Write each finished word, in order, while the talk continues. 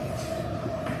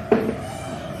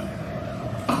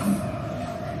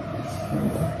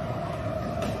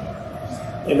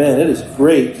Amen. It is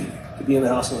great to be in the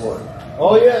house of the Lord.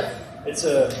 Oh, yes. It's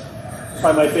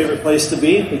probably my favorite place to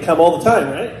be. We come all the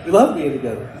time, right? We love being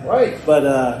together. Right. But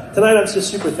tonight I'm just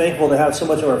super thankful to have so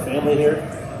much of our family here.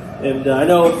 And I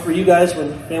know for you guys,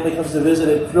 when family comes to visit,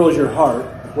 it thrills your heart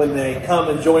when they come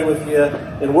and join with you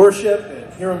in worship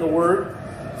and hearing the Word.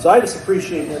 So I just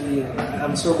appreciate them being here.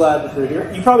 I'm so glad that they're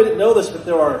here. You probably didn't know this, but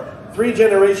there are 3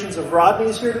 generations of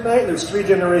Rodneys here tonight, and there's 3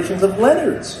 generations of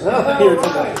Leonards here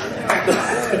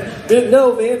tonight. Didn't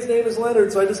know man's name is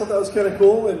Leonard, so I just thought that was kind of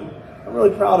cool, and I'm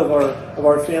really proud of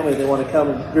our family. They want to come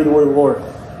and hear the word of the Lord.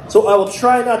 So I will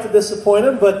try not to disappoint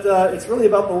them, but it's really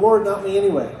about the Lord, not me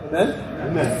anyway. Amen?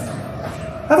 Amen.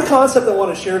 I have a concept I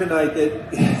want to share tonight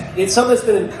that it's something that's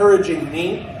been encouraging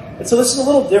me. And so this is a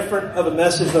little different of a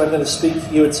message that I'm going to speak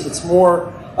to you. It's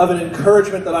more of an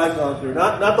encouragement that I've gone through.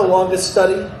 Not the longest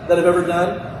study that I've ever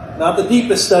done, not the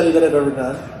deepest study that I've ever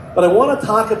done, but I want to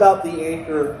talk about the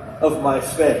anchor of my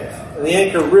faith, and the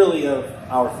anchor really of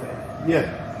our faith.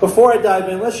 Yeah. Before I dive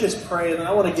in, let's just pray, and then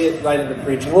I want to get right into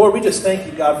preaching. Lord, we just thank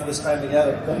you, God, for this time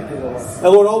together. Thank you, Lord. And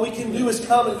Lord, all we can do is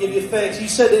come and give you thanks. You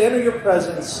said to enter your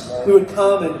presence, we would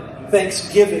come in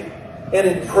thanksgiving and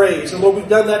in praise. And Lord, we've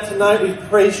done that tonight. We've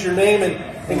praised your name.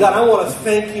 And God, I want to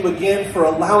thank you again for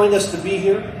allowing us to be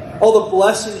here. All the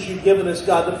blessings you've given us,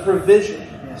 God, the provision,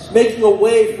 making a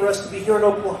way for us to be here in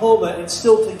Oklahoma and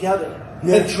still together.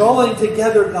 And drawing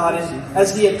together, God,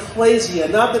 as the ecclesia.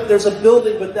 Not that there's a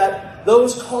building, but that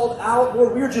those called out,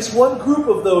 Lord, we're just one group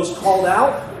of those called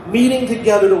out, meeting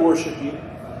together to worship you.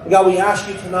 And God, we ask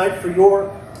you tonight for your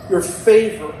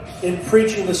favor in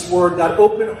preaching this word. God,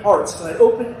 open hearts tonight,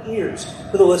 open ears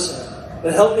to the listener.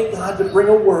 And help me, God, to bring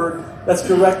a word that's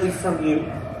directly from you,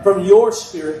 from your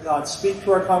Spirit, God. Speak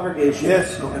to our congregation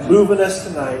and move in us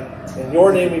tonight. In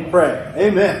your name we pray.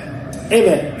 Amen.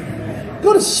 Amen.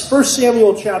 Go to 1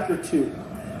 Samuel chapter 2.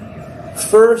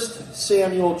 1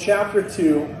 Samuel chapter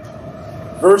 2,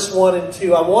 verse 1 and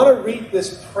 2. I want to read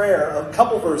this prayer, a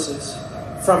couple verses,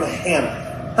 from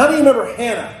Hannah. How do you remember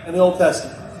Hannah in the Old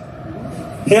Testament?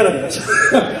 Hannah does.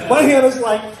 My Hannah's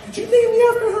like, did you name me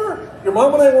after her? Your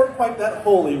mom and I weren't quite that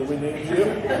holy when we named you.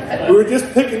 We were just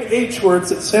picking H words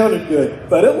that sounded good,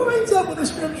 but it lines up with the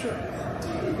Scripture.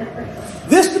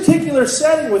 This particular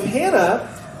setting with Hannah,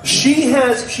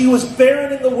 she was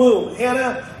barren in the womb.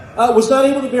 Hannah was not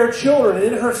able to bear children, and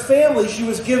in her family she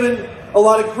was given a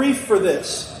lot of grief for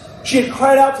this. She had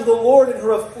cried out to the Lord in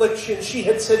her affliction. She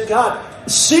had said, God,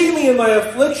 see me in my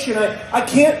affliction. I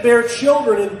can't bear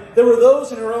children. And there were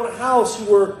those in her own house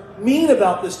who were mean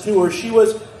about this to her. She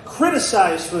was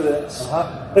criticized for this.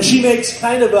 And she makes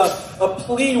kind of a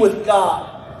plea with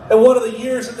God. And one of the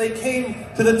years that they came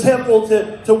to the temple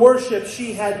to worship,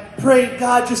 she had prayed,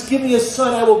 God, just give me a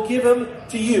son. I will give him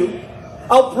to you.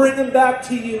 I'll bring him back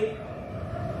to you.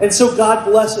 And so God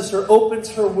blesses her,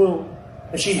 opens her womb.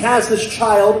 And she has this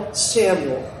child,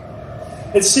 Samuel.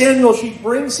 And Samuel, she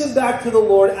brings him back to the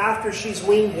Lord after she's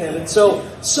weaned him. And so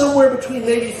somewhere between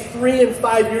maybe 3 and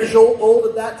 5 years old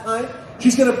at that time,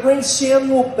 she's going to bring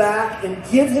Samuel back and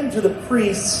give him to the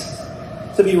priests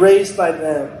to be raised by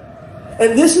them.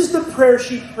 And this is the prayer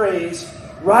she prays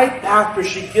right after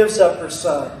she gives up her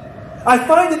son. I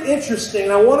find it interesting,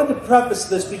 and I wanted to preface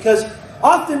this because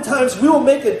oftentimes we will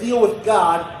make a deal with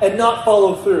God and not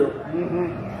follow through.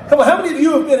 Come on, how many of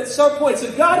you have been at some point and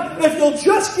said, God, if you'll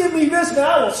just give me this, man,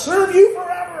 I will serve you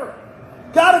forever.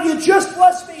 God, if you just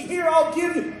bless me here, I'll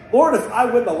give you. Lord, if I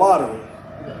win the lottery,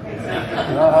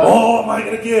 oh, am I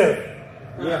going to give?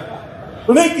 Yeah.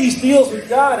 We make these deals with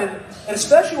God, and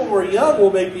especially when we're young,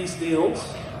 we'll make these deals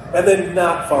and then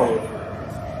not follow through.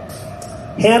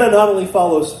 Hannah not only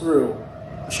follows through,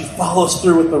 she follows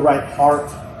through with the right heart.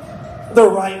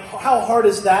 How hard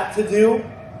is that to do?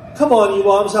 Come on, you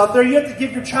moms out there. You have to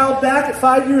give your child back at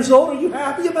 5 years old. Are you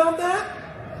happy about that?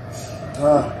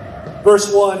 Verse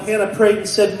 1, Hannah prayed and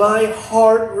said, my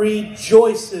heart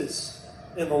rejoices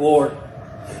in the Lord.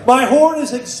 My heart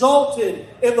is exalted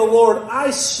in the Lord. I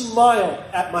smile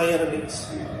at my enemies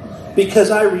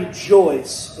because I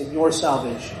rejoice in your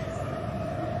salvation.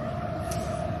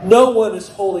 No one is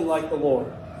holy like the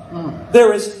Lord.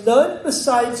 There is none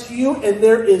besides you, and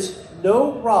there is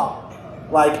no rock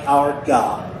like our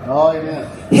God. Oh, amen.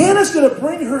 Hannah's going to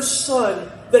bring her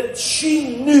son that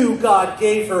she knew God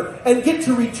gave her and get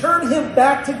to return him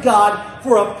back to God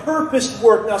for a purposed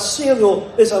work. Now,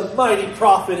 Samuel is a mighty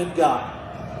prophet in God.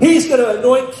 He's going to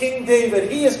anoint King David.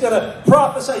 He is going to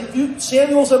prophesy.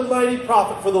 Samuel's a mighty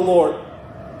prophet for the Lord.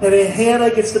 And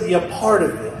Hannah gets to be a part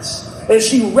of this. And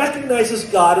she recognizes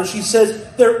God and she says,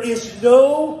 there is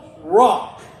no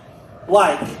rock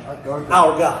like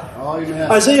our God. Oh,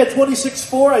 amen. Isaiah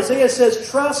 26:4, Isaiah says,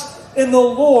 trust in the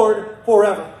Lord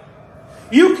forever.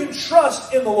 You can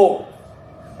trust in the Lord.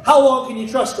 How long can you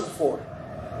trust Him for?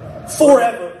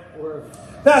 Forever.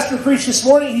 Pastor preached this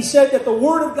morning. He said that the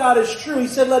Word of God is true. He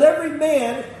said, let every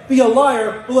man be a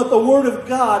liar, but let the Word of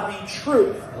God be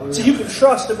true. So you can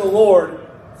trust in the Lord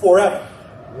forever.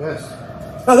 Yes.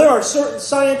 Now, there are certain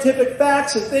scientific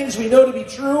facts and things we know to be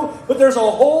true, but there's a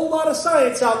whole lot of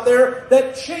science out there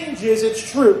that changes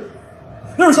its truth.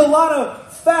 There's a lot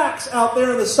of facts out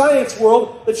there in the science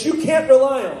world that you can't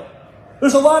rely on.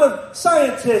 There's a lot of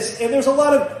scientists and there's a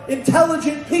lot of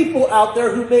intelligent people out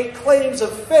there who make claims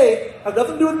of faith, have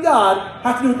nothing to do with God,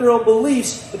 have to do with their own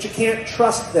beliefs, but you can't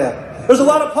trust them. There's a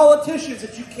lot of politicians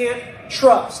that you can't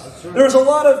trust. There's a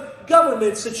lot of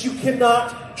governments that you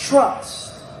cannot trust.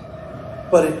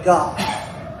 But in God,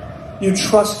 you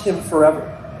trust Him forever.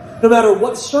 No matter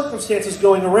what circumstances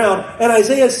going around. And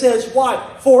Isaiah says,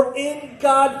 why? For in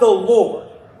God the Lord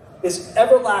is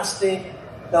everlasting.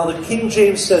 Now the King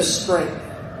James says strength.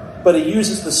 But he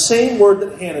uses the same word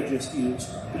that Hannah just used.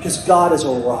 Because God is a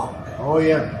rock. Oh,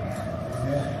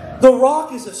 yeah. The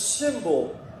rock is a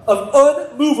symbol of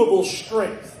unmovable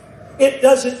strength. It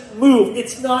doesn't move.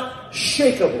 It's not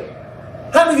shakable.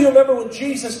 How many of you remember when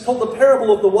Jesus told the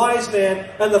parable of the wise man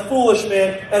and the foolish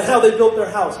man and how they built their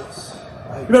houses?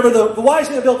 Remember the wise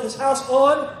man built his house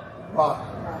on?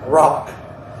 Rock.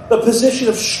 The position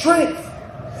of strength.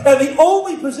 And the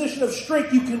only position of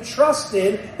strength you can trust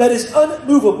in that is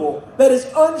unmovable, that is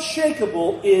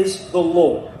unshakable, is the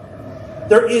Lord.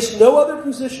 There is no other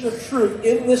position of truth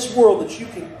in this world that you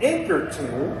can anchor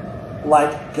to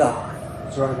like God.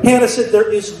 That's right. Hannah said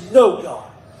there is no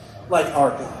God like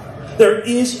our God. There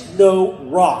is no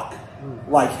rock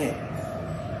like Him.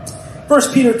 1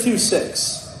 Peter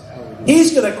 2:6.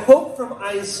 He's going to quote from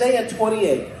Isaiah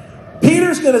 28.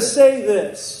 Peter's going to say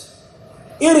this.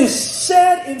 It is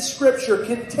said in Scripture,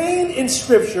 contained in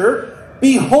Scripture,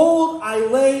 behold, I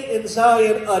lay in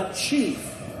Zion a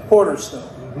chief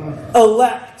cornerstone,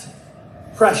 elect,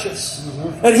 precious.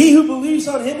 And he who believes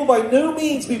on Him will by no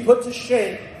means be put to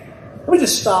shame. Let me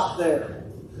just stop there.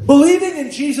 Believing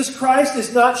in Jesus Christ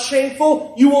is not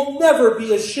shameful. You will never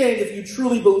be ashamed if you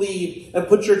truly believe and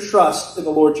put your trust in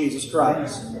the Lord Jesus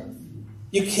Christ.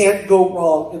 You can't go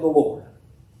wrong in the Lord.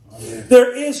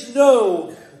 There is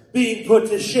no being put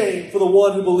to shame for the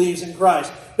one who believes in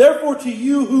Christ. Therefore, to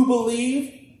you who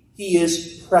believe, He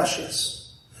is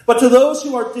precious. But to those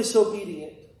who are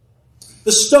disobedient,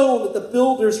 the stone that the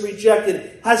builders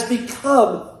rejected has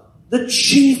become the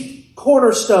chief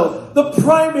cornerstone, the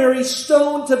primary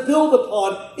stone to build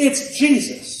upon. It's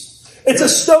Jesus. It's a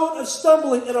stone of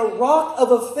stumbling and a rock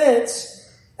of offense,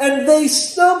 and they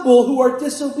stumble who are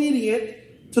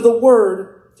disobedient to the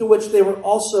word to which they were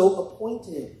also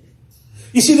appointed.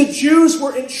 You see, the Jews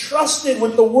were entrusted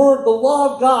with the word, the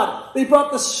law of God. They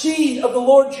brought the seed of the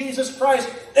Lord Jesus Christ,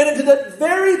 and into that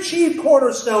very chief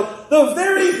cornerstone, the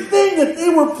very thing that they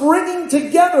were bringing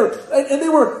together, and they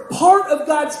were part of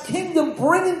God's kingdom,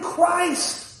 bringing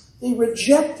Christ, they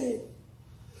rejected.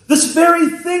 This very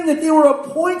thing that they were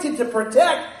appointed to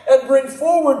protect and bring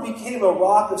forward became a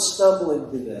rock of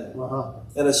stumbling to them,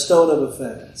 and a stone of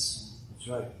offense.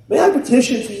 Right. May I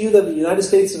petition to you that in the United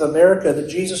States of America, that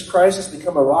Jesus Christ has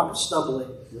become a rock of stumbling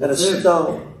and a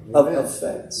stone of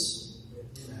offense.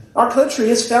 Our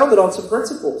country is founded on some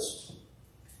principles.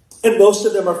 And most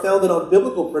of them are founded on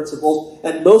biblical principles,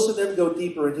 and most of them go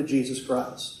deeper into Jesus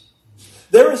Christ.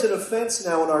 There is an offense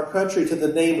now in our country to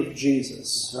the name of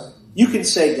Jesus. Right. You can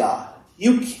say God.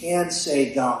 You can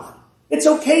say God. It's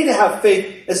okay to have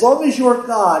faith as long as your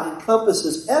God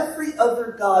encompasses every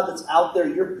other God that's out there,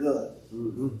 you're good.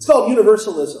 It's called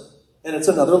universalism, and it's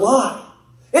another lie.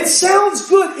 It sounds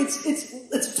good.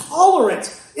 It's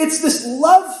tolerance. It's this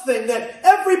love thing that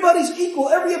everybody's equal,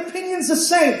 every opinion's the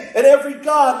same, and every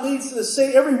God leads to the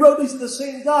same, every road leads to the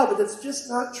same God, but that's just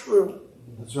not true.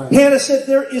 That's right. Hannah said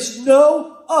there is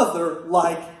no other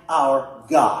like our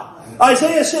God.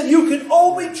 Isaiah said you can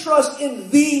only trust in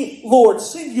the Lord,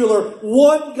 singular,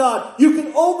 one God. You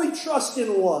can only trust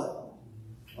in one.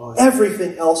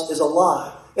 Everything else is a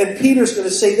lie. And Peter's going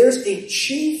to say there's a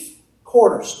chief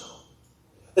cornerstone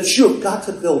that you have got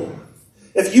to build on.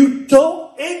 If you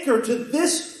don't anchor to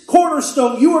this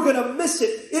cornerstone, you are going to miss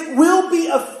it. It will be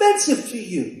offensive to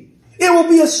you. It will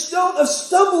be a stone of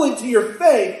stumbling to your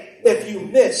faith if you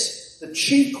miss the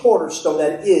chief cornerstone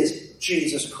that is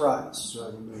Jesus Christ.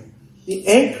 The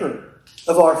anchor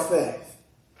of our faith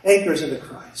anchors into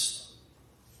Christ.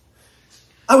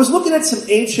 I was looking at some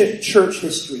ancient church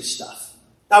history stuff.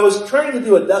 I was trying to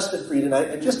do a Dustin for you tonight,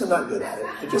 and just I'm not good at it.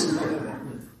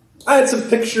 I had some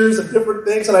pictures of different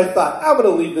things, and I thought, I'm going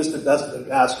to leave this to Dustin and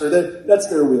Pastor. That's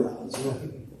their wheelhouse.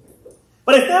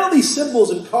 But I found these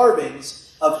symbols and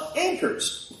carvings of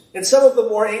anchors in some of the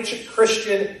more ancient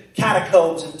Christian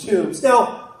catacombs and tombs.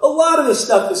 Now, a lot of this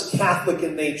stuff is Catholic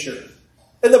in nature.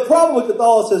 And the problem with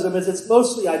Catholicism is it's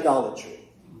mostly idolatry.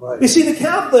 Right. You see, the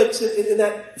Catholics in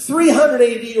that 300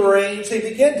 AD range, they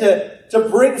begin to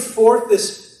bring forth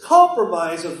this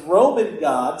compromise of Roman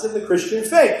gods in the Christian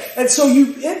faith. And so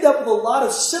you end up with a lot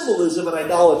of symbolism and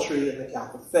idolatry in the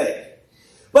Catholic faith.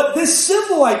 But this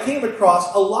symbol I came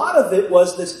across, a lot of it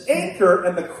was this anchor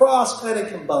and the cross kind of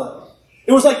combined.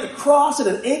 It was like the cross and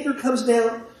an anchor comes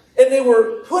down, and they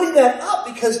were putting that up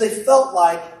because they felt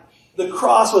like the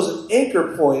cross was an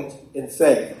anchor point in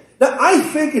faith. Now, I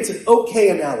think it's an okay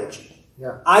analogy.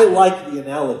 Yeah. I like the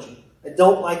analogy. I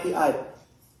don't like the idol.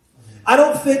 I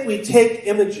don't think we take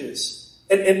images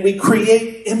and we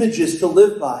create images to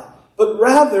live by. But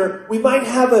rather, we might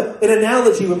have an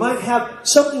analogy. We might have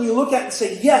something we look at and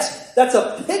say, yes, that's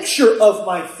a picture of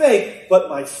my faith, but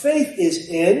my faith is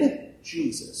in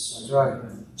Jesus. That's right.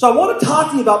 So I want to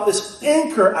talk to you about this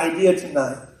anchor idea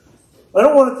tonight. But I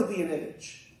don't want it to be an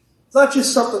image. It's not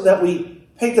just something that we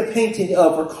paint a painting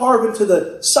of or carve into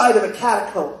the side of a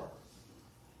catacomb.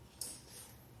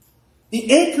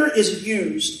 The anchor is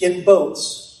used in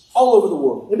boats all over the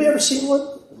world. Anybody ever seen one?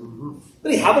 Mm-hmm.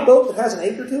 Does he have a boat that has an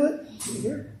anchor to it?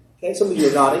 Here? Okay, some of you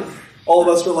are nodding. All of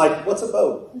us are like, what's a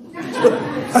boat?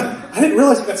 I didn't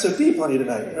realize it got so deep on you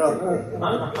tonight.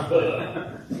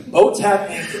 Boats have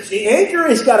anchors. The anchor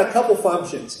has got a couple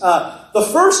functions. The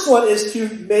first one is to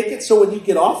make it so when you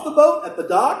get off the boat at the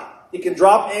dock, you can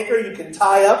drop anchor, you can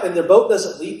tie up, and the boat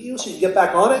doesn't leave you, so you get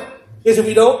back on it. Because if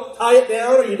you don't tie it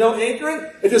down or you don't anchor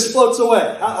it, it just floats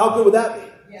away. How good would that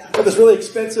be? Yeah. You have this really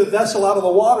expensive vessel out of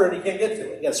the water and you can't get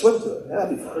to it. You got to swim to it.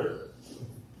 That'd be fun.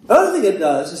 Another thing it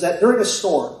does is that during a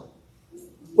storm,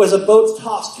 as a boat's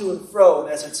tossed to and fro,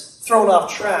 and as it's thrown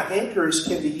off track, anchors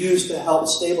can be used to help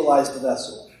stabilize the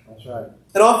vessel. That's right.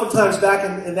 And oftentimes back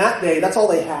in that day, that's all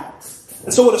they had.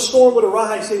 And so when a storm would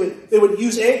arise, they would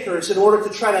use anchors in order to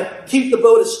try to keep the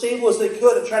boat as stable as they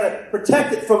could and try to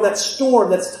protect it from that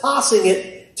storm that's tossing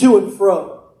it to and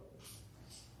fro.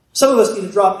 Some of us need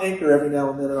to drop anchor every now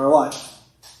and then in our life.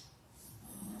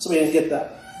 Some of you didn't get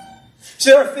that. See,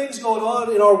 there are things going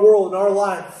on in our world, in our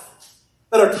life,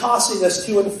 that are tossing us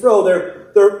to and fro.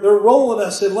 They're rolling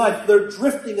us in life. They're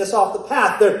drifting us off the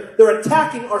path. They're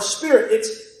attacking our spirit.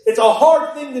 It's a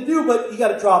hard thing to do, but you got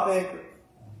to drop anchor.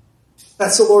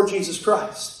 That's the Lord Jesus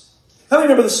Christ. How many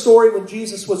remember the story when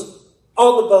Jesus was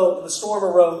on the boat and the storm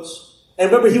arose? And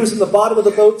remember, he was in the bottom of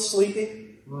the boat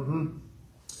sleeping? Mm-hmm.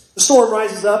 The storm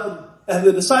rises up, and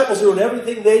the disciples are doing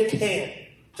everything they can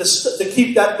to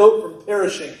keep that boat from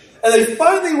perishing. And they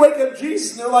finally wake up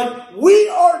Jesus, and they're like, we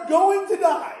are going to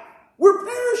die. We're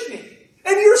perishing.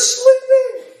 And you're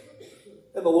sleeping.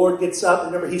 And the Lord gets up.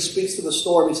 Remember, he speaks to the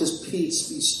storm. He says, peace,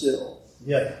 be still.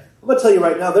 Yeah. I'm going to tell you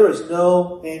right now, there is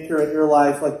no anchor in your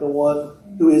life like the one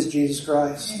who is Jesus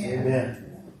Christ.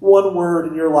 Amen. One word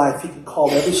in your life, he can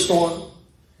calm every storm.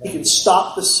 He can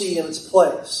stop the sea in its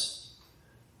place.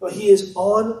 But he is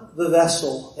on the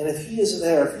vessel. And if he is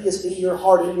there, if he is in your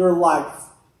heart, in your life,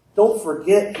 don't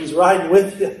forget he's riding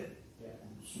with you.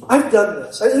 I've done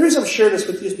this. The reason I'm sharing this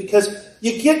with you is because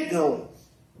you get going.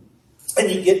 And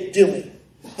you get doing.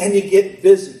 And you get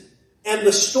busy. And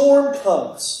the storm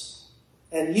comes.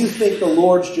 And you think the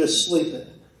Lord's just sleeping.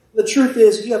 The truth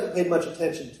is, you haven't paid much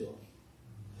attention to him.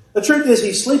 The truth is,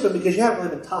 he's sleeping because you haven't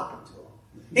really been talking to him.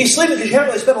 He's sleeping because you haven't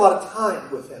really spent a lot of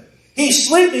time with him. He's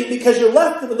sleeping because you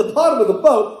left him at the bottom of the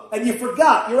boat and you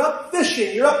forgot. You're up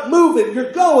fishing, you're up moving,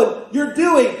 you're going, you're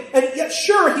doing. And yet,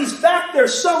 sure, he's back there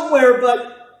somewhere,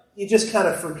 but you just kind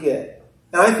of forget.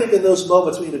 And I think in those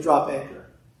moments we need to drop anchor.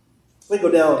 We go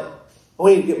down and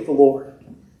we need to get with the Lord.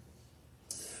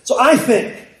 So I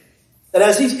think that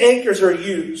as these anchors are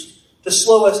used to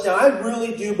slow us down, I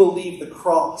really do believe the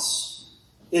cross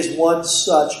is one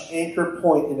such anchor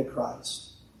point into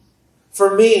Christ.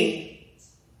 For me,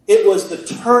 it was the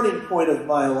turning point of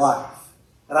my life.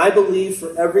 And I believe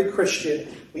for every Christian,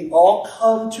 we all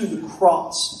come to the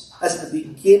cross as the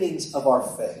beginnings of our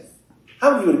faith.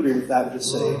 How many of you would agree with that and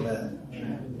just say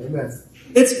amen? Amen.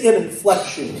 It's an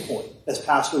inflection point, as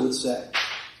Pastor would say.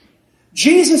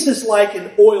 Jesus is like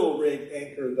an oil rig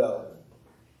anchor, though.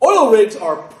 Oil rigs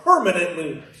are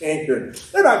permanently anchored.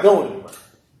 They're not going anywhere.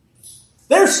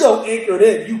 They're so anchored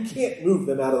in, you can't move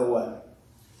them out of the way.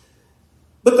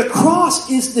 But the cross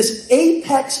is this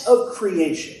apex of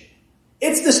creation.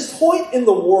 It's this point in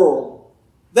the world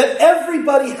that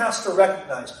everybody has to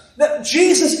recognize. That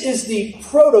Jesus is the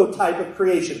prototype of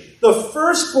creation, the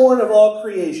firstborn of all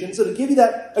creation. So to give you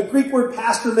that, a Greek word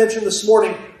Pastor mentioned this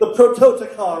morning, the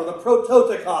prototokon or the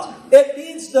prototokos. It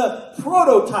means the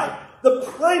prototype, the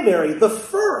primary, the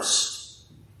first.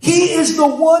 He is the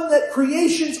one that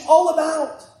creation's all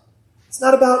about. It's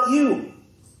not about you.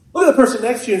 Look at the person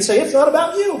next to you and say, it's not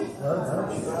about you.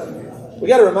 We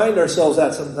got to remind ourselves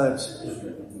that sometimes.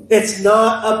 It's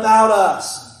not about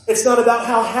us. It's not about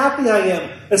how happy I am.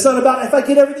 It's not about if I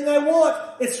get everything I want.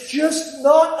 It's just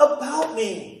not about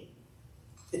me.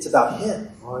 It's about Him.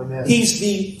 Amen. He's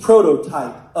the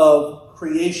prototype of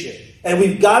creation. And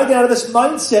we've got to get out of this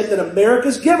mindset that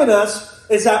America's given us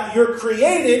is that you're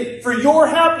created for your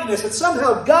happiness. And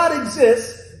somehow God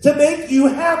exists to make you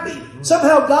happy.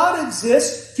 Somehow God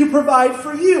exists to provide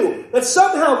for you. That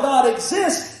somehow God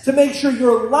exists to make sure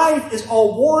your life is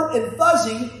all warm and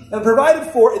fuzzy and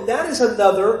provided for. And that is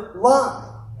another lie.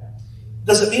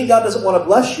 Does it mean God doesn't want to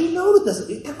bless you? No, it doesn't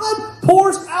mean. God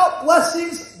pours out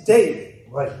blessings daily.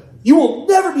 Right. You will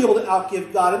never be able to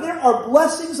outgive God. And there are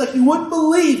blessings like you wouldn't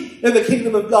believe in the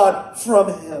kingdom of God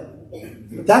from Him.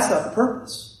 But that's not the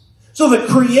purpose. So the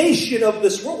creation of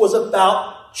this world was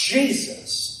about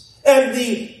Jesus. And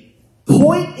the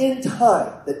point in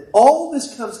time that all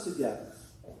this comes together,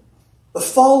 the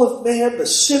fall of man, the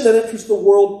sin that enters the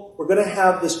world, we're going to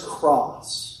have this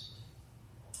cross.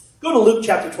 Go to Luke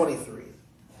chapter 23.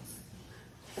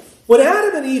 When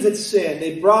Adam and Eve had sinned,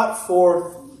 they brought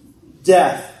forth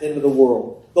death into the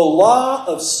world. The law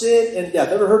of sin and death.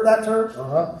 Ever heard that term?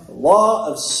 The law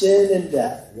of sin and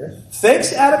death. Yes. Thanks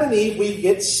to Adam and Eve, we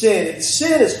get sin. And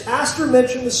sin, as Pastor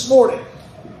mentioned this morning,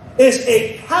 is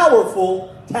a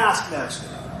powerful taskmaster.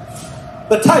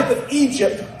 The type of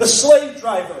Egypt, the slave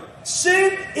driver.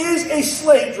 Sin is a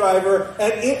slave driver,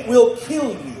 and it will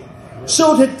kill you.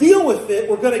 So to deal with it,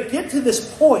 we're going to get to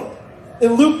this point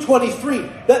in Luke 23,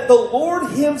 that the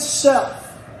Lord Himself,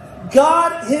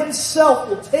 God Himself,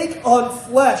 will take on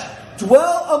flesh,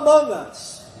 dwell among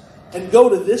us, and go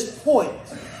to this point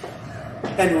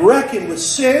and reckon with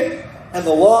sin and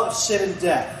the law of sin and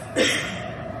death.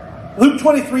 Luke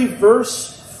 23,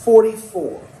 verse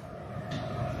 44.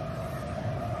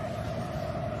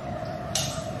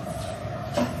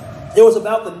 It was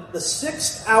about the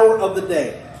 6th hour of the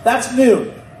day. That's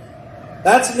noon.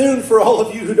 That's noon for all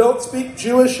of you who don't speak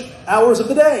Jewish hours of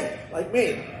the day, like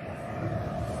me.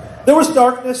 There was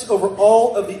darkness over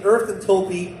all of the earth until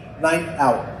the 9th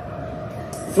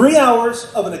hour. 3 hours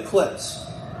of an eclipse.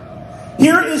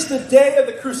 Here is the day of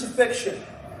the crucifixion.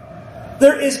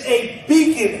 There is a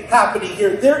beacon happening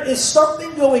here. There is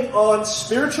something going on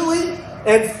spiritually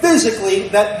and physically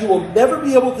that you will never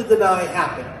be able to deny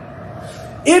happened.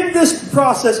 In this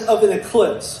process of an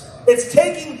eclipse, it's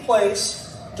taking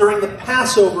place during the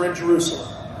Passover in Jerusalem.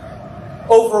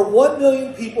 Over 1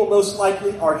 million people most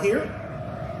likely are here.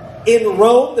 In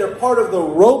Rome, they're part of the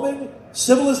Roman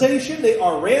civilization. They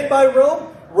are ran by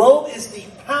Rome. Rome is the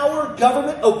power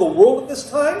government of the world at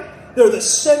this time. They're the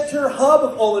center hub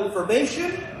of all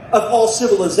information, of all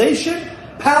civilization,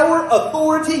 power,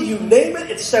 authority, you name it.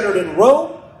 It's centered in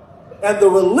Rome. And the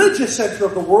religious center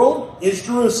of the world is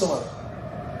Jerusalem.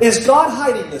 Is God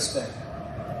hiding this thing?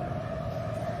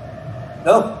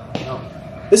 No.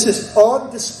 This is on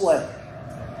display.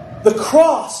 The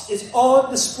cross is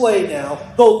on display now.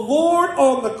 The Lord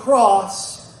on the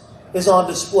cross is on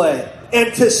display.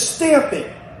 And to stamp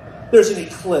it, there's an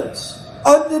eclipse.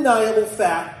 Undeniable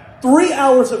fact. 3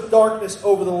 hours of darkness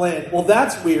over the land. Well,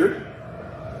 that's weird.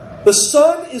 The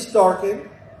sun is darkened,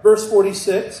 verse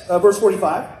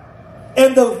 45,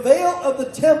 and the veil of the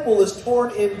temple is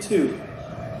torn in two.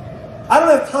 I don't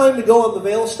have time to go on the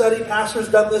veil study. Pastor's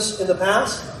done this in the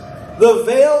past. The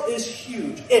veil is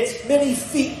huge. It's many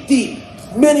feet deep,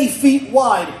 many feet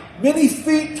wide, many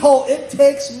feet tall. It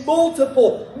takes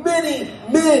many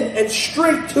men and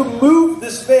strength to move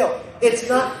this veil. It's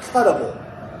not cuttable.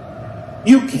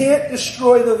 You can't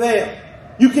destroy the veil.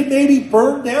 You can maybe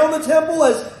burn down the temple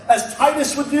as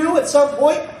Titus would do at some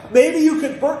point. Maybe you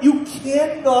could burn. You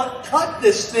cannot cut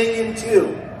this thing in two.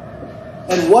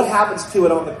 And what happens to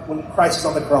it when Christ is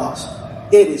on the cross?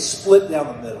 It is split down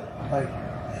the middle. Right.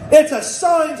 It's a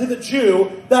sign to the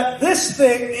Jew that this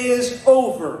thing is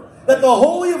over. That the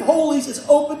Holy of Holies is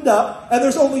opened up, and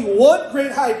there's only one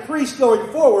great high priest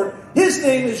going forward. His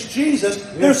name is Jesus.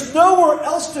 Yes. There's nowhere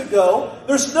else to go.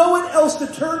 There's no one else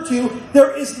to turn to.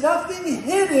 There is nothing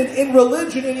hidden in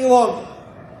religion any longer.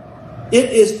 It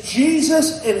is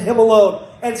Jesus and Him alone.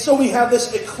 And so we have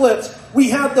this eclipse. We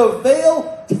have the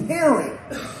veil tearing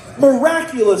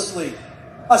miraculously.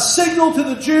 A signal to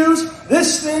the Jews,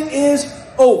 this thing is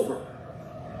over.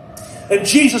 And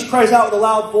Jesus cries out with a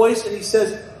loud voice, and he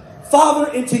says,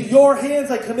 Father, into your hands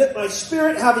I commit my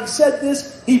spirit. Having said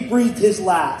this, he breathed his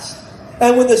last.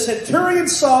 And when the centurion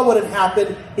saw what had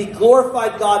happened, he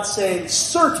glorified God, saying,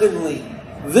 certainly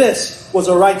this was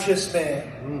a righteous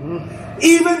man. Mm-hmm.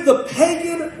 Even the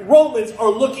pagan Romans are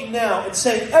looking now and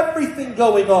saying, everything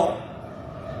going on,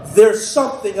 there's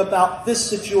something about this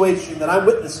situation that I'm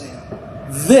witnessing.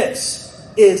 This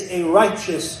is a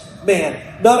righteous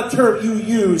man. Not a term you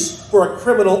use for a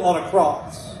criminal on a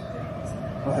cross.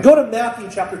 Go to Matthew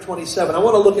chapter 27. I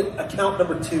want to look at account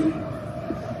number 2.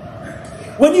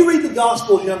 When you read the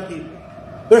Gospels, young people,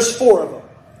 there's 4 of them.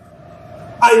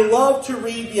 I love to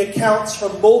read the accounts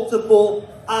from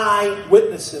multiple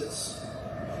eyewitnesses.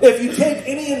 If you take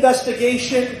any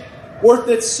investigation worth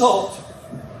its salt,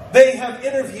 they have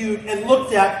interviewed and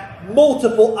looked at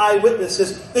multiple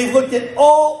eyewitnesses. They've looked at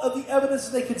all of the evidence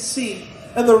they could see.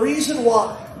 And the reason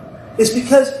why is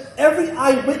because every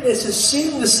eyewitness is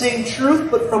seeing the same truth,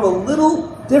 but from a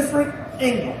little different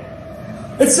angle.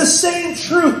 It's the same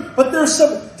truth, but there's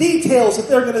some details that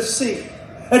they're going to see.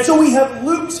 And so we have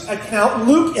Luke's account.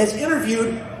 Luke has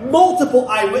interviewed multiple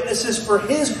eyewitnesses for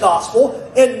his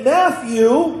gospel, and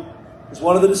Matthew is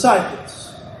one of the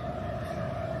disciples.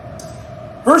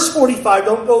 Verse 45,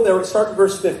 don't go there, we'll start in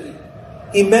verse 50.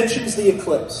 He mentions the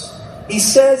eclipse. He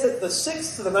says at the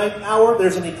 6th to the 9th hour,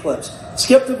 there's an eclipse.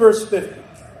 Skip to verse 50.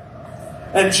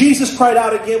 And Jesus cried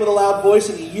out again with a loud voice,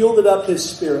 and he yielded up his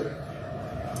spirit.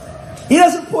 He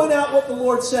doesn't point out what the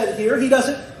Lord said here. He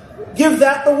doesn't give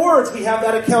that the words. We have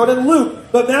that account in Luke.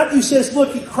 But Matthew says,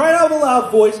 look, he cried out with a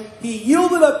loud voice, he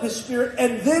yielded up his spirit,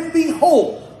 and then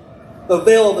behold, the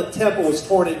veil of the temple was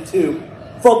torn in two,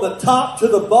 from the top to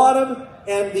the bottom,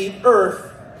 and the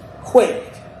earth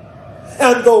quaked.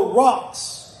 And the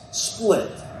rocks split.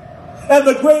 And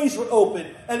the graves were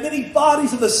opened, and many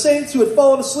bodies of the saints who had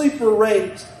fallen asleep were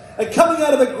raised. And coming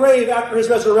out of the grave after his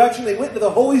resurrection, they went to the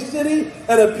holy city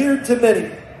and appeared to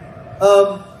many.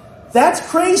 That's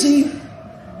crazy.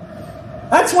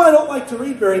 That's what I don't like to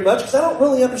read very much, because I don't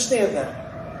really understand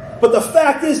that. But the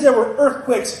fact is, there were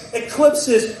earthquakes,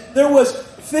 eclipses, there was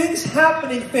things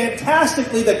happening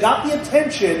fantastically that got the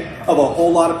attention of a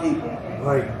whole lot of people.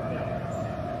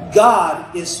 Right.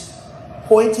 God is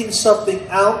pointing something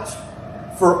out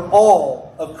for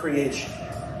all of creation.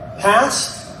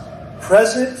 Past,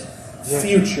 present,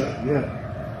 future.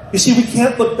 Yeah. You see, we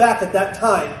can't look back at that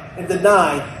time and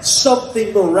deny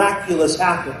something miraculous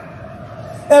happened.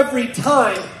 Every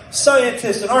time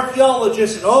scientists and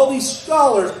archaeologists and all these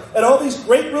scholars and all these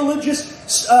great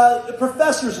religious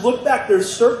professors look back,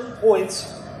 there's certain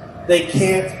points they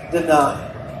can't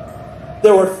deny.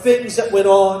 There were things that went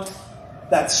on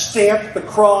that stamped the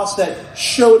cross, that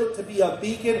showed it to be a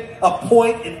beacon, a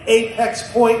point, an apex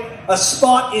point, a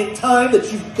spot in time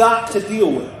that you've got to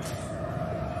deal with.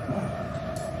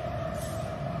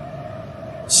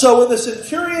 So when the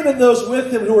centurion and those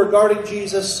with him who were guarding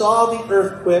Jesus saw the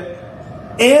earthquake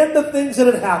and the things that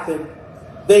had happened,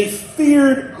 they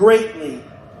feared greatly,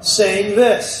 saying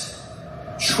this,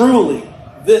 truly,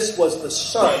 this was the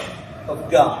Son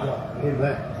of God.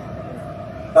 Amen.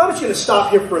 I'm just going to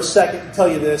stop here for a second and tell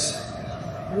you this.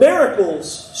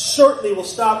 Miracles certainly will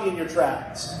stop you in your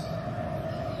tracks.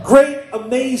 Great,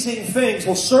 amazing things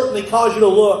will certainly cause you to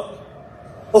look.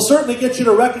 They'll certainly get you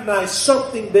to recognize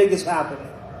something big is happening.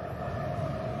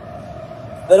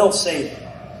 They don't say it.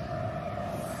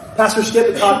 Pastor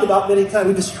Skip talked about many times.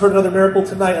 We just heard another miracle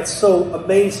tonight. That's so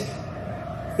amazing.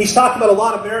 He's talked about a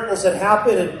lot of miracles that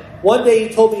happen, and one day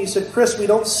he told me, he said, Chris, we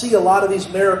don't see a lot of these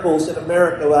miracles in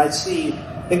America that I see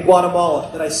in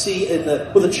Guatemala, that I see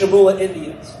with the Chamula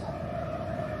Indians.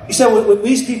 He said, when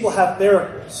these people have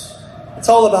miracles, it's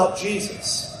all about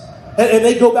Jesus. And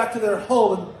they go back to their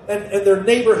home and their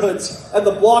neighborhoods and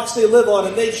the blocks they live on,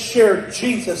 and they share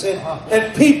Jesus,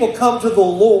 and people come to the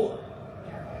Lord.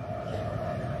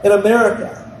 In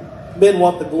America, men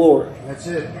want the glory. That's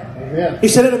it. Amen. He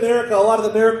said in America, a lot of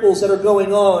the miracles that are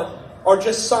going on are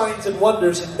just signs and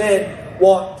wonders, and men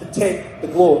want to take the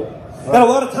glory. And a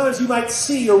lot of times you might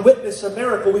see or witness a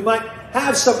miracle. We might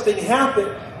have something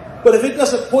happen. But if it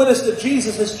doesn't point us to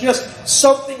Jesus, it's just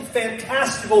something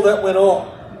fantastical that went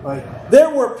on. Right.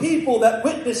 There were people that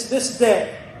witnessed this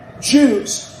day.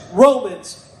 Jews,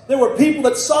 Romans. There were people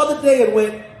that saw the day and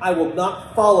went, I will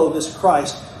not follow this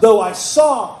Christ. Though I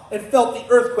saw and felt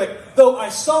the earthquake. Though I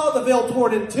saw the veil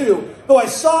torn in two. Though I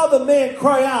saw the man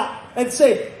cry out and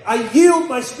say, I yield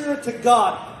my spirit to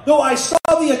God. Though I saw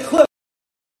the eclipse.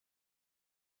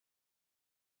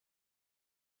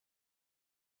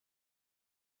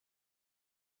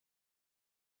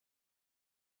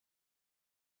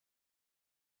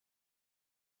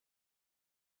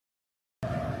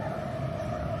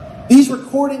 These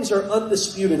recordings are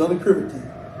undisputed. Let me prove it to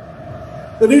you.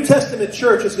 The New Testament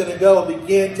church is going to go and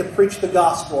begin to preach the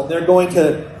gospel. They're going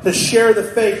to share the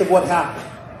faith of what happened.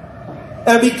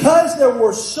 And because there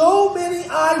were so many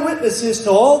eyewitnesses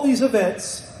to all these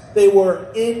events, they were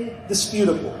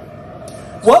indisputable.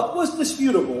 What was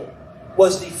disputable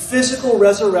was the physical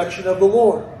resurrection of the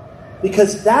Lord,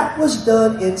 because that was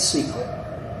done in secret.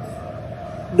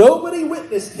 Nobody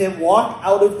witnessed him walk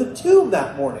out of the tomb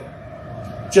that morning.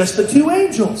 Just the two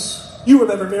angels. You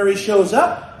remember Mary shows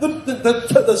up,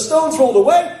 the stone's rolled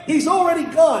away, he's already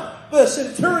gone. The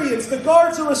centurions, the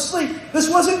guards are asleep. This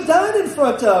wasn't done in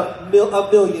front of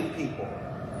a million people.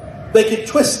 They could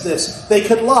twist this. They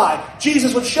could lie.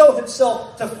 Jesus would show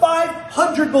himself to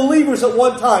 500 believers at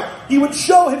one time. He would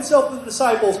show himself to the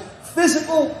disciples,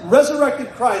 physical, resurrected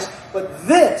Christ. But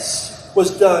this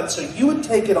was done so you would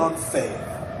take it on faith.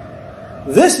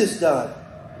 This is done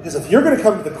because if you're going to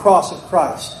come to the cross of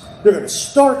Christ, you're going to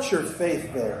start your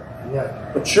faith there.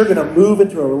 Yeah. But you're going to move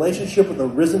into a relationship with a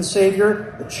risen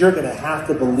Savior that you're going to have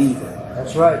to believe in.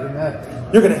 That's right. Amen.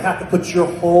 You're going to have to put your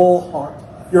whole heart,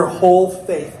 your whole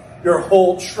faith, your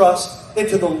whole trust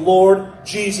into the Lord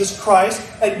Jesus Christ.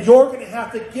 And you're going to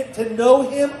have to get to know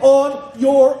Him on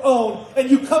your own.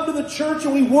 And you come to the church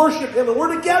and we worship Him and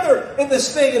we're together in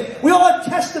this thing. And we all have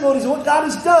testimonies of what God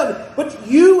has done. But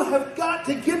you have got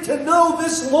to get to know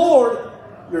this Lord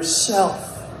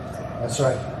yourself. That's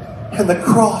right. And the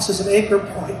cross is an anchor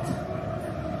point.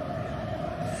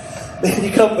 Man,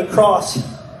 you come to the cross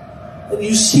and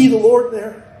you see the Lord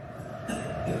there.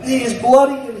 He is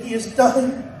bloody and He is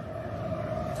dying.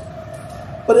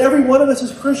 But every one of us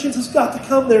as Christians has got to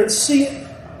come there and see it.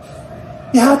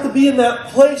 You have to be in that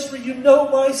place where you know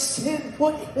my sin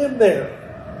put Him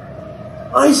there.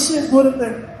 My sin put Him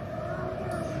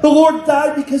there. The Lord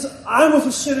died because I was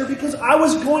a sinner, because I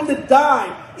was going to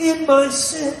die in my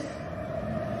sin.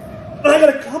 And I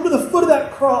got to come to the foot of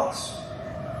that cross.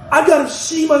 I've got to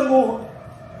see my Lord.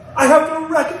 I have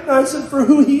to recognize Him for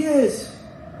who He is.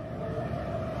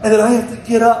 And then I have to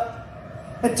get up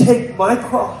and take my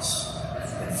cross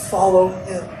and follow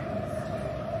Him.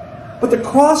 But the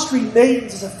cross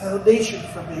remains as a foundation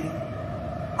for me.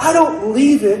 I don't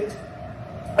leave it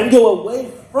and go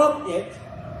away from it,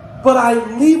 but I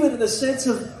leave it in the sense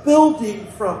of building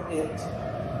from it.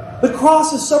 The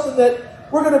cross is something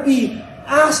that we're going to be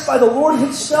asked by the Lord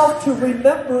Himself to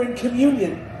remember in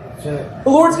communion. The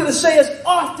Lord's going to say, as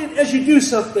often as you do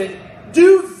something,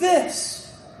 do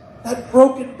this. That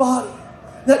broken body,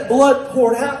 that blood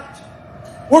poured out.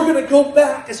 We're going to go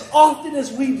back as often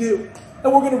as we do,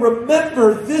 and we're going to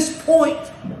remember this point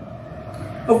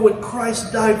of when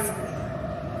Christ died for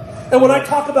me. And when I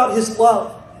talk about His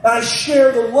love, and I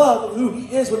share the love of who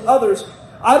He is with others,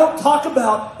 I don't talk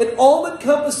about an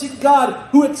all-encompassing God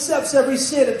who accepts every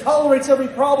sin and tolerates every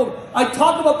problem. I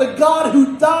talk about the God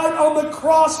who died on the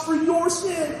cross for your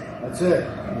sin. That's it.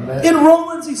 Amen. In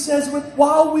Romans, he says,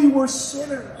 while we were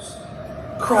sinners,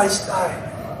 Christ died.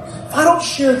 If I don't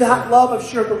share that love, I've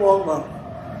shared the wrong love.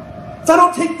 If I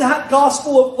don't take that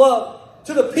gospel of love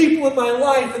to the people in my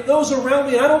life and those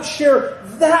around me, I don't share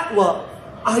that love,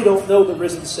 I don't know the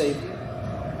risen Savior.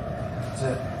 That's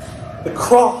it. The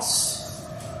cross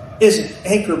is an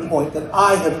anchor point that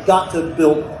I have got to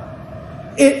build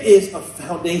on. It is a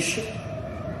foundation.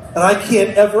 And I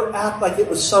can't ever act like it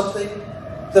was something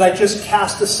that I just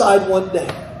cast aside one day.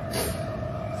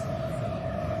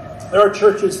 There are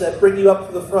churches that bring you up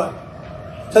to the front,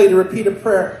 tell you to repeat a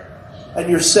prayer, and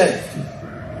you're saved.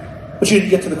 But you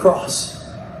didn't get to the cross.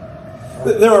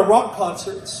 There are rock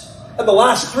concerts. And the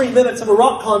last 3 minutes of a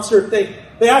rock concert, they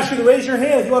ask you to raise your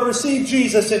hand if you want to receive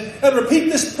Jesus and repeat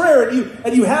this prayer,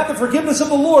 and you have the forgiveness of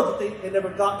the Lord. But they never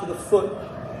got to the foot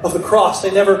of the cross.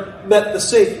 They never met the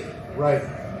Savior. Right.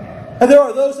 And there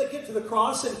are those that get to the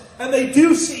cross and they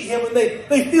do see Him and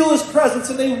they feel His presence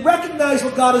and they recognize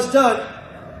what God has done.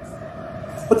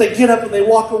 But they get up and they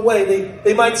walk away.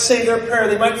 They might say their prayer.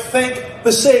 They might thank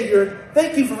the Savior.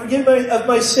 Thank you for forgiving me of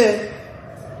my sin.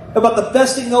 About the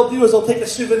best thing they'll do is they'll take a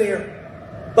souvenir.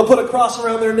 They'll put a cross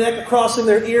around their neck, a cross in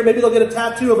their ear. Maybe they'll get a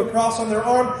tattoo of a cross on their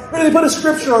arm. Maybe they put a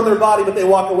scripture on their body, but they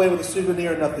walk away with a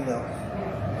souvenir and nothing else.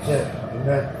 Yeah.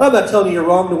 Amen. I'm not telling you you're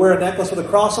wrong to wear a necklace with a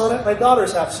cross on it. My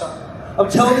daughters have some. I'm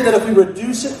telling you that if we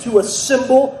reduce it to a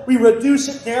symbol, we reduce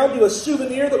it down to a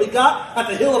souvenir that we got at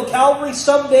the hill of Calvary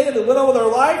someday and then went on with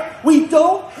our life, we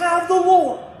don't have the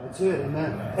Lord. That's it.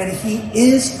 Amen. And He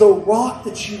is the rock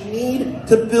that you need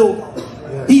to build on.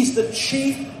 Yes. He's the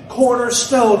chief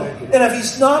cornerstone. And if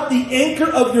He's not the anchor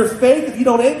of your faith, if you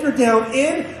don't anchor down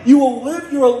in, you will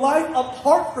live your life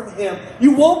apart from Him.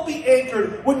 You won't be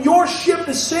anchored. When your ship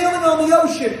is sailing on the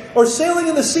ocean or sailing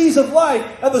in the seas of life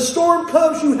and the storm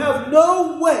comes, you have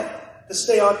no way to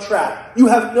stay on track. You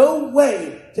have no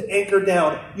way to anchor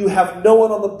down. You have no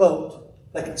one on the boat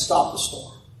that can stop the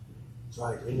storm. That's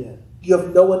right. Amen. You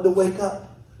have no one to wake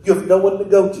up. You have no one to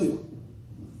go to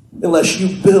unless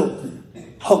you build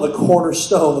on the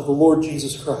cornerstone of the Lord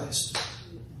Jesus Christ.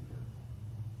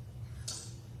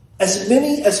 As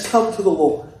many as come to the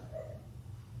Lord,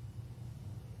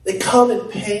 they come in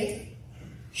pain,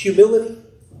 humility.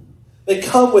 They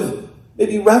come with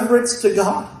maybe reverence to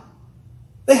God.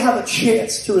 They have a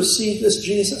chance to receive this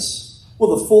Jesus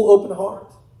with a full open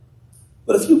heart.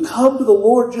 But if you come to the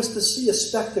Lord just to see a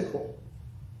spectacle,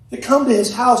 if you come to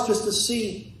His house just to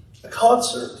see a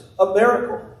concert, a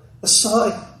miracle, a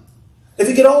sign, if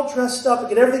you get all dressed up and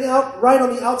get everything out right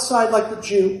on the outside like the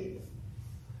Jew,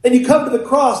 and you come to the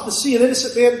cross to see an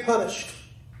innocent man punished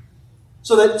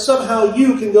so that somehow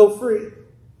you can go free,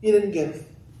 you didn't get him.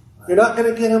 You're not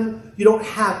going to get him. You don't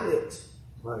have it.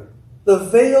 Right. The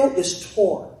veil is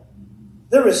torn.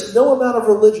 There is no amount of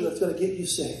religion that's going to get you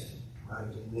saved. Right.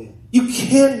 Amen. You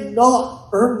cannot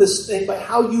earn this thing by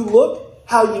how you look,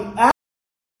 how you act,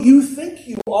 you think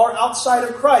you are outside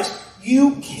of Christ.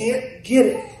 You can't get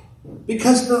it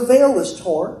because the veil is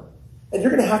torn, and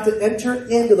you're going to have to enter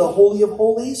into the Holy of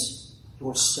Holies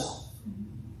yourself.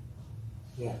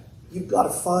 Yeah. You've got to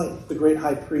find the great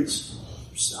high priest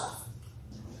yourself.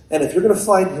 And if you're going to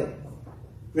find him,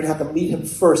 you're going to have to meet him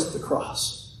first at the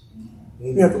cross.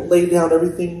 Amen. You have to lay down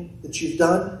everything that you've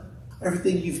done,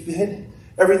 everything you've been,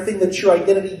 everything that your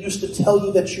identity used to tell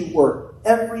you that you were.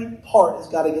 Every part has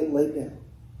got to get laid down.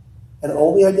 And the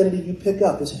only identity you pick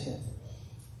up is him.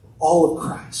 All of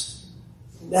Christ.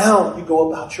 Now you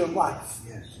go about your life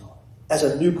as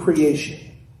a new creation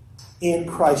in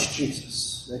Christ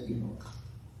Jesus. Thank you, Lord.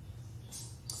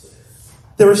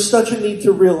 There is such a need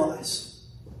to realize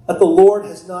that the Lord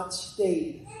has not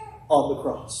stayed on the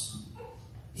cross.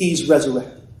 He's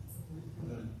resurrected.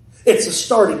 It's a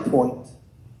starting point,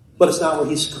 but it's not where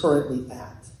He's currently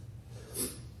at.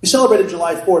 We celebrated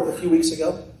July 4th a few weeks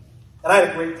ago, and I had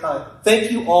a great time.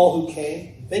 Thank you all who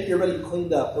came. Thank you everybody who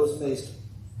cleaned up. It was amazing.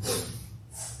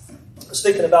 I was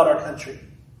thinking about our country.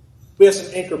 We have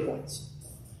some anchor points.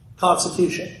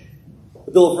 Constitution,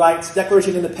 the Bill of Rights,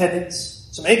 Declaration of Independence,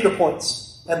 some anchor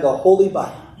points, and the Holy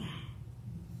Bible.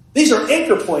 These are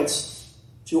anchor points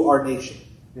to our nation.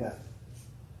 Yeah.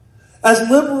 As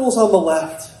liberals on the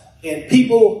left and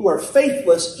people who are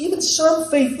faithless, even some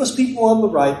faithless people on the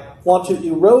right, want to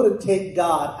erode and take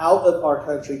God out of our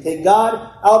country, take God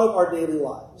out of our daily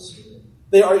lives.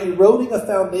 They are eroding a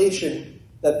foundation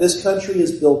that this country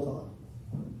is built on.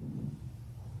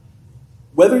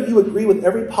 Whether you agree with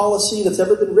every policy that's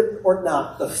ever been written or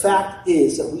not, the fact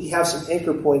is that we have some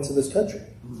anchor points in this country.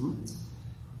 Mm-hmm.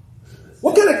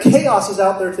 What kind of chaos is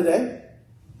out there today?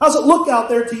 How's it look out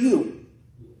there to you?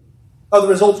 Are the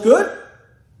results good?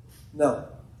 No.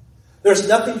 There's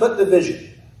nothing but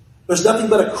division. There's nothing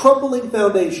but a crumbling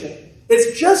foundation.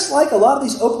 It's just like a lot of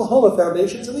these Oklahoma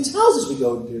foundations and these houses we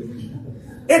go into.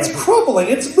 It's crumbling.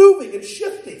 It's moving. It's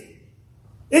shifting.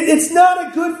 It's not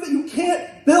a good thing. You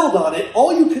can't build on it.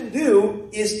 All you can do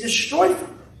is destroy it.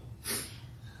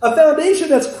 A foundation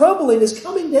that's crumbling is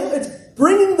coming down. It's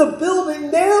bringing the building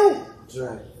down. That's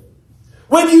right.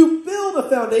 When you build a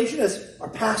foundation, as our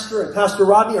pastor and Pastor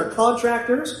Rodney are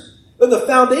contractors, then the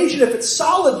foundation, if it's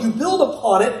solid, you build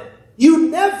upon it. You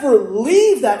never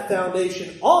leave that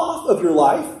foundation off of your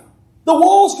life. The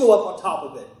walls go up on top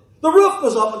of it. The roof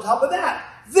goes up on top of that.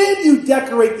 Then you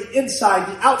decorate the inside,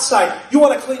 the outside. You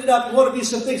want to clean it up. You want to do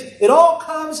some things. It all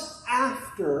comes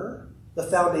after the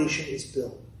foundation is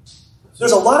built.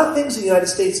 There's a lot of things in the United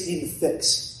States need to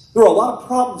fix. There are a lot of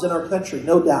problems in our country,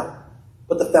 no doubt.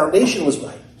 But the foundation was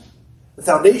right. The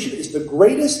foundation is the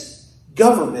greatest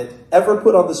government ever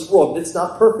put on this world. And it's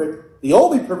not perfect. The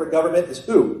only perfect government is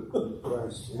who?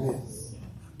 Christ.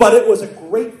 But it was a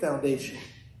great foundation.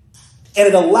 And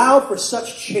it allowed for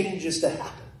such changes to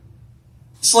happen.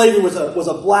 Slavery was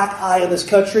a black eye in this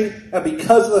country, and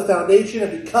because of the foundation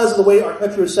and because of the way our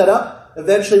country was set up,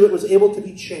 eventually it was able to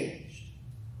be changed.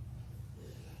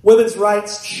 Women's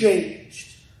rights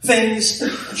changed. Things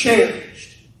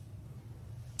changed.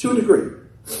 To a degree.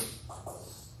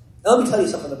 Now let me tell you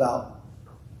something about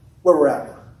where we're at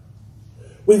now.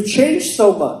 We've changed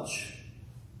so much.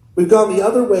 We've gone the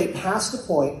other way past the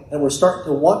point, and we're starting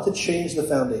to want to change the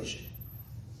foundation.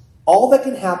 All that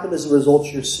can happen is the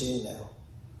results you're seeing now.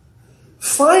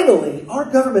 Finally, our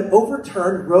government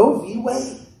overturned Roe v.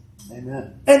 Wade.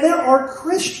 Amen. And there are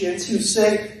Christians who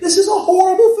say, this is a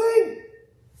horrible thing.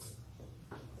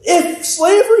 If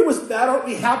slavery was bad, aren't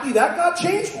we happy that got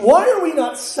changed? Why are we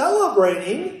not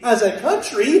celebrating as a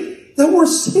country that we're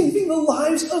saving the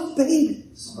lives of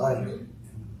babies? Right.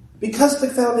 Because the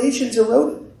foundation's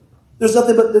eroded. There's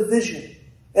nothing but division.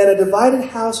 And a divided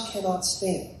house cannot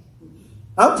stand.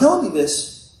 I'm telling you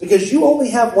this because you only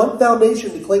have one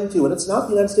foundation to cling to, and it's not the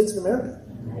United States of America.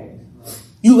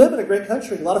 You live in a great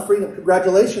country, a lot of freedom.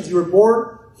 Congratulations, you were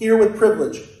born here with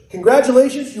privilege.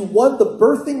 Congratulations, you won the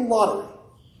birthing lottery.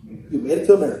 You made it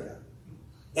to America.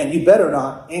 And you better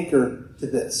not anchor to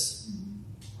this.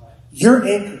 Your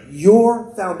anchor,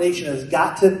 your foundation has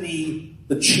got to be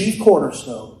the chief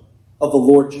cornerstone of the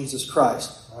Lord Jesus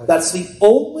Christ. That's the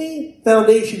only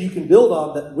foundation you can build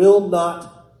on that will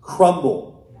not crumble.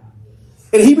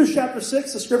 In Hebrews chapter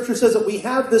 6, the scripture says that we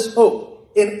have this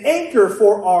hope, an anchor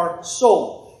for our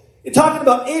soul. In talking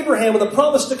about Abraham and the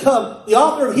promise to come, the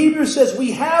author of Hebrews says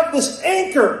we have this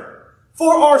anchor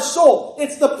for our soul.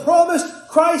 It's the promised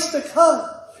Christ to come.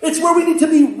 It's where we need to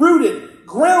be rooted,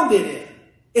 grounded in.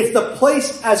 It's the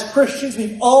place as Christians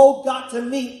we've all got to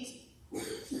meet.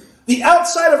 The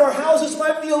outside of our houses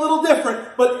might be a little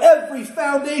different, but every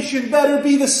foundation better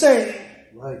be the same.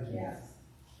 Right.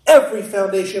 Every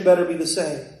foundation better be the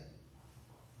same.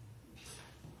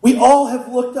 We all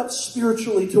have looked up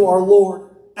spiritually to our Lord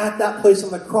at that place on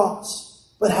the cross.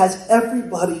 But has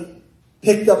everybody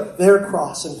picked up their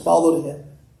cross and followed Him?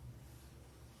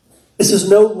 This is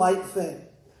no light thing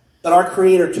that our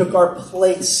Creator took our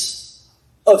place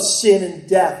of sin and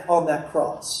death on that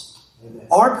cross. Amen.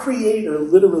 Our Creator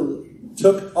literally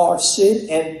took our sin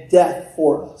and death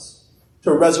for us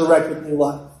to resurrect with new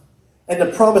life. And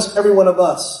to promise every one of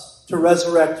us to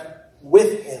resurrect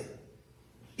with Him.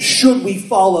 Should we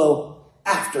follow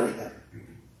after Him?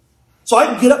 So I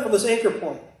can get up from this anchor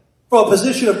point, from a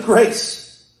position of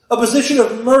grace, a position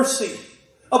of mercy,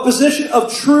 a position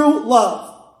of true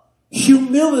love,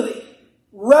 humility,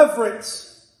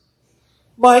 reverence.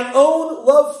 My own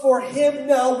love for Him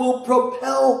now will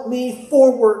propel me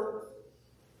forward.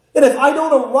 And if I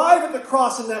don't arrive at the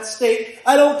cross in that state,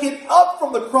 I don't get up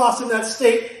from the cross in that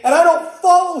state, and I don't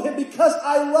follow Him because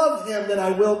I love Him, then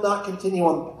I will not continue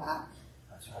on the path.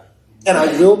 And I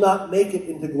will not make it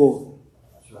into glory.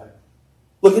 That's right.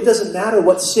 Look, it doesn't matter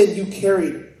what sin you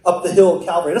carried up the hill of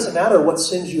Calvary. It doesn't matter what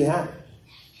sins you had.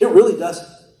 It really doesn't.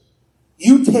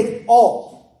 You take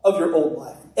all of your old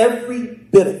life. Every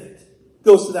bit of it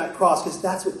goes to that cross because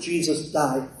that's what Jesus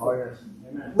died for. Oh, yes.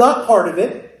 Amen. Not part of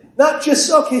it. Not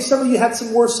just, okay, some of you had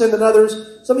some more sin than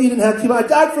others. Some of you didn't have too much. I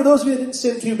died for those of you that didn't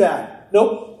sin too bad.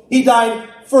 Nope. He died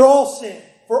for all sin.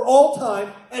 For all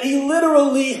time, and He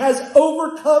literally has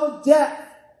overcome death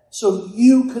so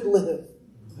you could live.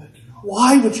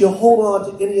 Why would you hold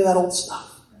on to any of that old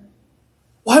stuff?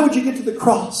 Why would you get to the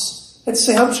cross and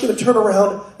say, I'm just going to turn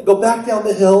around and go back down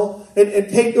the hill and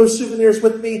take those souvenirs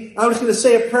with me? I'm just going to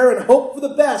say a prayer and hope for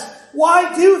the best.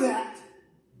 Why do that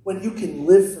when you can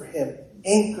live for Him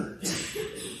anchored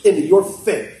into your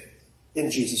faith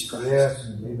in Jesus Christ? Yes.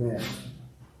 Amen.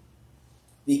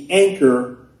 The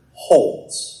anchor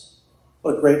holds.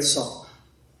 What a great song.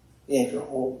 The anchor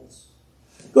holds.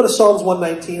 Go to Psalms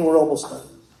 119. We're almost done.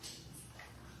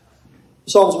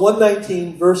 Psalms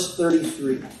 119, verse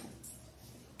 33.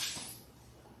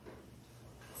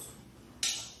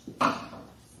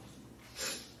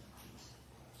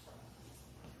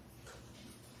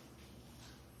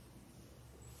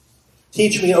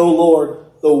 Teach me, O Lord,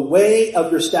 the way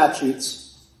of your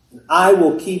statutes, and I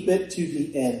will keep it to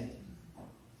the end.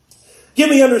 Give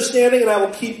me understanding, and I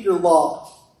will keep your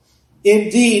law.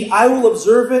 Indeed, I will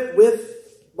observe it with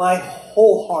my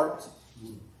whole heart.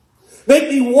 Make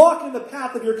me walk in the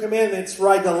path of your commandments, for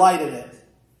I delight in it.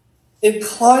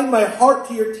 Incline my heart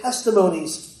to your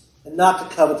testimonies, and not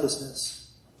to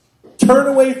covetousness. Turn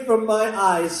away from my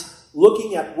eyes,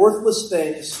 looking at worthless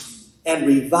things, and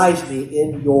revive me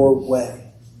in your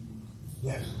way.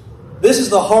 Yes. This is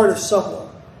the heart of someone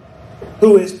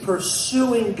who is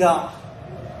pursuing God.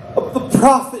 The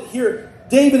prophet here,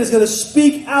 David, is going to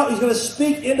speak out. He's going to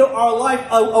speak into our life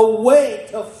a way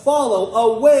to follow,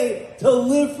 a way to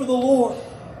live for the Lord.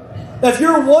 Now, if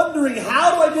you're wondering,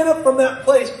 how do I get up from that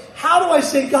place? How do I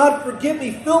say, God, forgive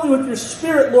me, fill me with your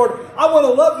Spirit, Lord. I want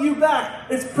to love you back.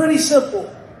 It's pretty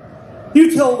simple.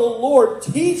 You tell the Lord,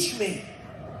 teach me.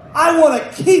 I want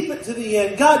to keep it to the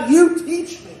end. God, you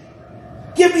teach me.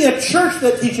 Give me a church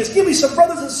that teaches. Give me some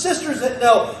brothers and sisters that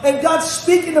know. And God,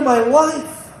 speak into my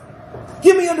life.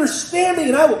 Give me understanding,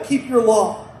 and I will keep your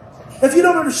law. If you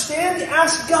don't understand, you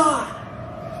ask God.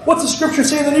 What's the scripture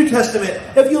say in the New Testament?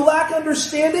 If you lack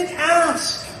understanding,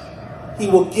 ask. He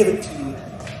will give it to you.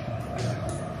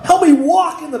 Help me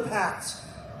walk in the paths.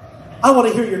 I want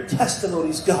to hear your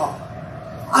testimonies, God.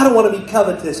 I don't want to be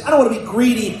covetous. I don't want to be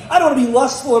greedy. I don't want to be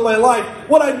lustful in my life.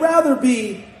 What I'd rather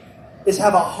be is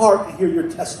have a heart to hear your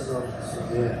testimonies.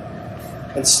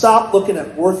 Yeah. And stop looking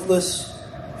at worthless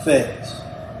things.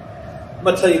 I'm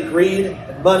going to tell you, greed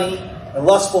and money and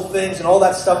lustful things and all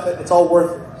that stuff, it's all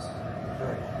worthless.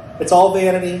 It's all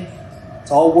vanity.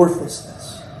 It's all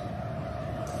worthlessness.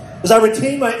 As I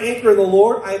retain my anchor in the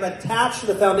Lord, I am attached to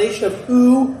the foundation of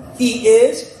who He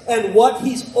is and what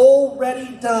He's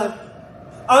already done.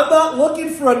 I'm not looking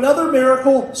for another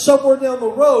miracle somewhere down the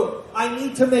road. I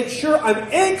need to make sure I'm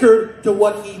anchored to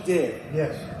what He did.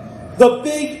 Yes. The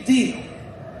big deal.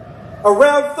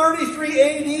 Around 33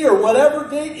 AD or whatever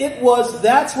date it was,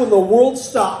 that's when the world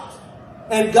stopped.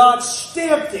 And God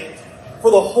stamped it for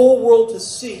the whole world to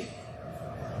see.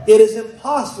 It is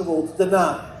impossible to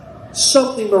deny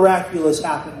something miraculous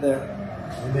happened there.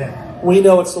 Amen. We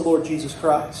know it's the Lord Jesus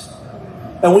Christ.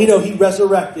 And we know He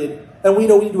resurrected. And we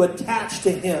know we need to attach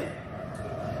to Him.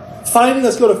 Finally,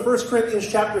 let's go to 1 Corinthians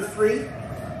chapter 3,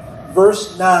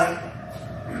 verse 9.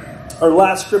 Our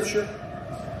last scripture.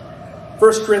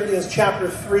 1 Corinthians chapter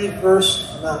 3,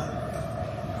 verse 9.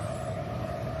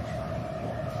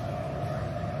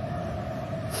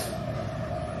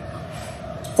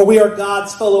 For we are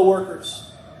God's fellow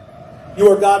workers. You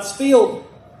are God's field,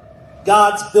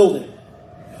 God's building.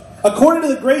 According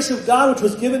to the grace of God which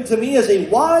was given to me as a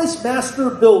wise master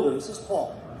builder. This is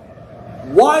Paul.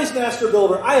 Wise master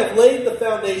builder, I have laid the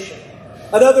foundation.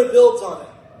 Another builds on it.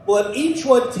 Well, let each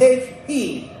one take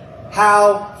heed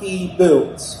how he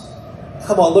builds.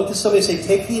 Come on, look to somebody and say,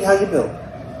 take heed how you build.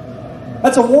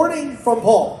 That's a warning from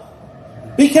Paul.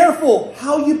 Be careful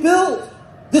how you build.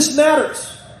 This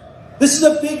matters. This is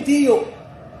a big deal.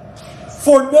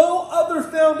 For no other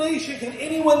foundation can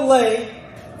anyone lay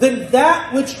than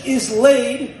that which is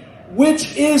laid,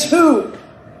 which is who?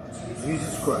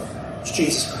 Jesus Christ. It's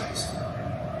Jesus Christ.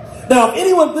 Now, if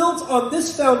anyone builds on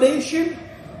this foundation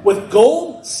with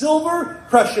gold, silver,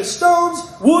 precious stones,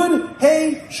 wood,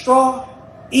 hay, straw,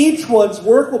 each one's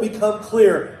work will become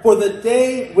clear, for the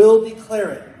day will declare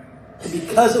it, and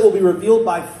because it will be revealed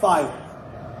by fire.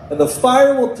 And the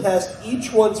fire will test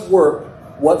each one's work,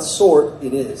 what sort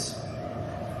it is.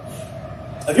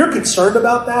 If you're concerned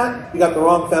about that, you got the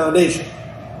wrong foundation.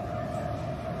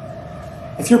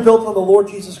 If you're built on the Lord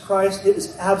Jesus Christ, it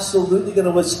is absolutely going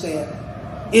to withstand.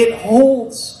 It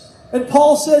holds. And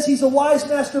Paul says he's a wise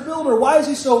master builder. Why is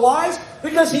he so wise?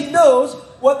 Because he knows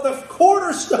what the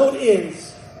cornerstone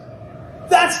is.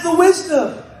 That's the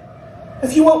wisdom.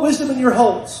 If you want wisdom in your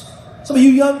homes, some of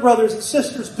you young brothers and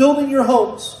sisters building your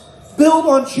homes, build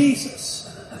on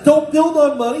Jesus. Don't build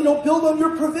on money. Don't build on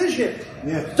your provision.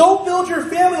 Yes. Don't build your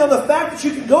family on the fact that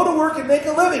you can go to work and make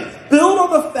a living. Build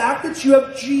on the fact that you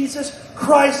have Jesus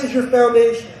Christ as your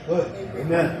foundation. Good.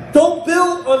 Amen. Don't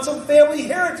build on some family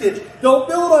heritage. Don't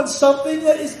build on something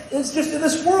that is just in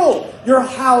this world. Your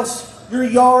house, your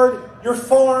yard, your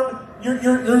farm, your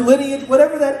lineage,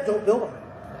 whatever that, don't build on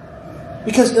it.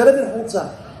 Because none of it holds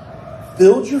up.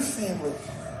 Build your family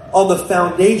on the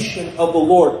foundation of the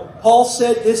Lord. Paul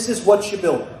said this is what you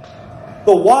build.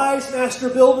 The wise master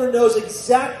builder knows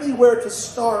exactly where to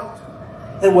start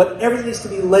and what everything needs to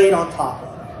be laid on top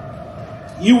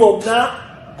of. You will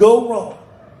not go wrong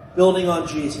building on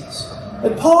Jesus.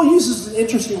 And Paul uses an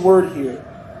interesting word here.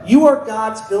 You are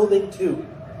God's building too.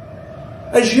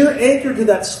 As you're anchored to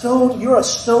that stone, you're a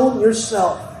stone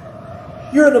yourself.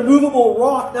 You're an immovable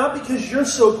rock, not because you're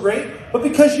so great, but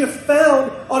because you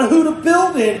found on who to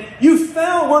build in. You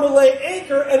found where to lay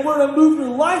anchor and where to move your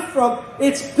life from.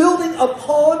 It's building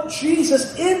upon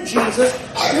Jesus, in Jesus,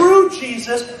 through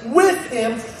Jesus, with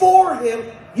Him, for Him.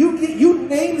 You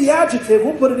name the adjective,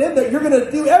 we'll put it in there. You're going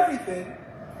to do everything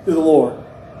through the Lord.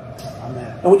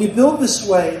 Amen. And when you build this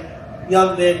way,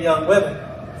 young men, young women,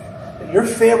 and your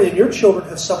family and your children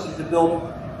have something to build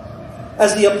on.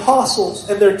 As the apostles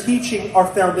and their teaching are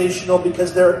foundational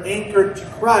because they're anchored to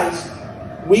Christ,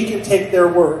 we can take their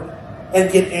word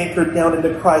and get anchored down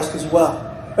into Christ as well.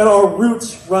 And our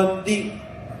roots run deep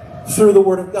through the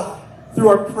Word of God, through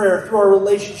our prayer, through our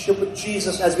relationship with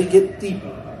Jesus as we get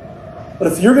deeper.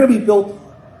 But if you're going to be built,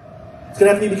 it's going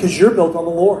to have to be because you're built on the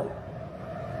Lord.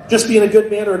 Just being a good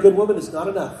man or a good woman is not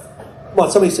enough. Come on,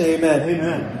 somebody say amen.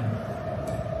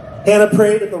 Amen. Hannah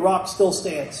prayed and the rock still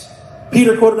stands.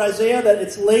 Peter quoted Isaiah that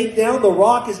it's laid down, the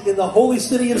rock is in the holy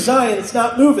city of Zion. It's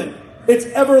not moving. It's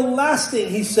everlasting,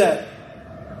 he said.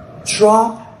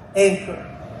 Drop anchor.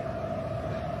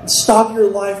 And stop your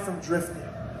life from drifting.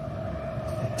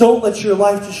 Don't let your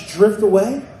life just drift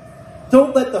away.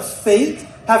 Don't let the fate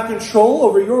have control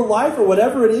over your life or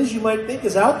whatever it is you might think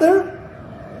is out there,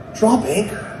 drop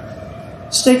anchor.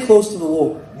 Stay close to the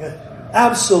Lord. Yes.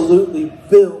 Absolutely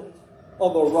build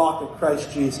on the rock of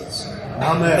Christ Jesus.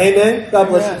 Amen. Amen. God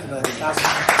bless Amen. you tonight.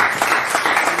 Pastor.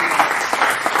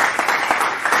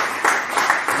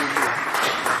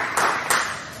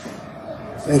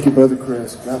 Thank you, Brother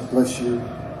Chris. God bless you.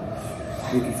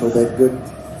 Thank you for that good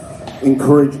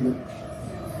encouragement.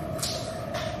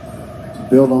 To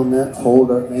build on that,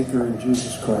 hold our anchor in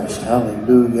Jesus Christ.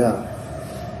 Hallelujah.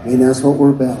 I mean, that's what we're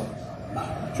about.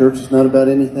 Church is not about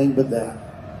anything but that.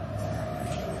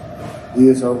 He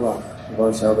is our rock of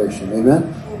our salvation.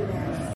 Amen.